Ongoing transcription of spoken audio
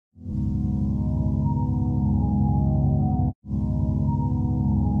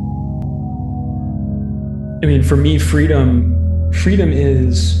I mean, for me, freedom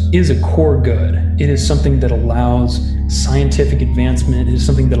is a core good. It is something that allows scientific advancement. It is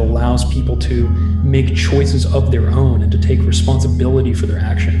something that allows people to make choices of their own and to take responsibility for their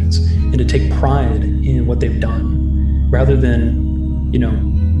actions and to take pride in what they've done, rather than,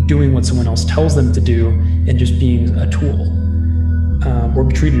 doing what someone else tells them to do and just being a tool, or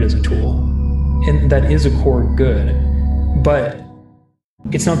be treated as a tool. And that is a core good, but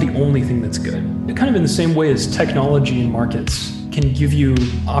it's not the only thing that's good. Kind of in the same way as technology and markets can give you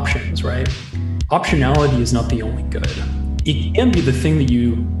options, right? Optionality is not the only good. It can be the thing that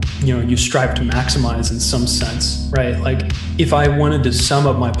you strive to maximize in some sense, right? Like if I wanted to sum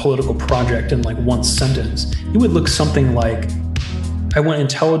up my political project in like one sentence, it would look something like, I want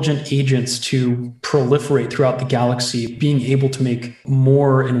intelligent agents to proliferate throughout the galaxy, being able to make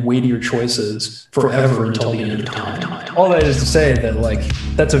more and weightier choices forever until the end of time. All that is to say that like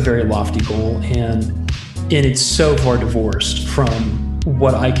that's a very lofty goal, and it's so far divorced from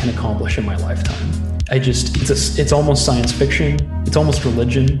what I can accomplish in my lifetime. It's almost science fiction. It's almost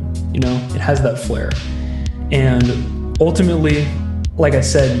religion. It has that flair. And ultimately, like I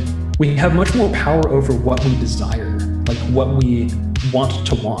said, we have much more power over what we desire, like what we want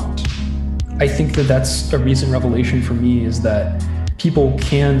to want. I think that that's a recent revelation for me, is that people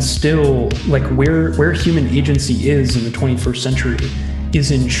can still, like where human agency is in the 21st century is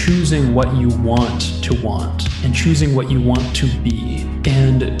in choosing what you want and choosing what you want to be,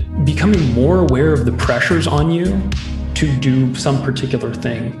 and becoming more aware of the pressures on you to do some particular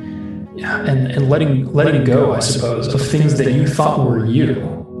thing, and letting go, I suppose, of things that you thought were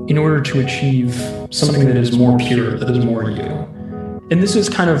you in order to achieve something that is more pure, that is more you. And this is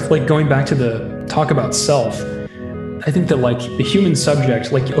kind of like going back to the talk about self. I think that like the human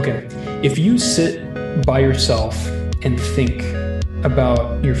subject, like, okay, if you sit by yourself and think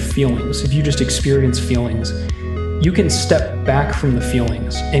about your feelings, if you just experience feelings, you can step back from the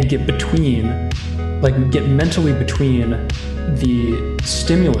feelings and get mentally between the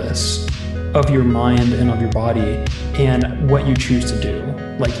stimulus of your mind and of your body and what you choose to do.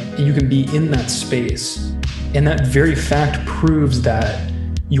 Like you can be in that space. And that very fact proves that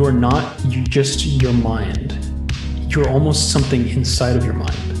you're not just your mind. You're almost something inside of your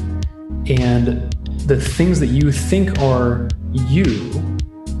mind. And the things that you think are you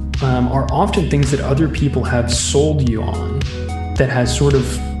are often things that other people have sold you on, that has sort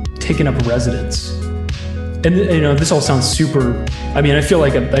of taken up residence. And this all sounds super, I feel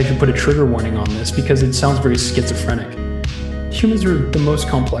like I should put a trigger warning on this because it sounds very schizophrenic. Humans are the most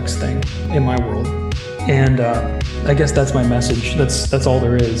complex thing in my world. And I guess that's my message. That's all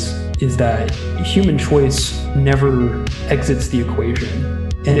there is that human choice never exits the equation.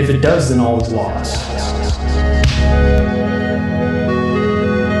 And if it does, then all is lost.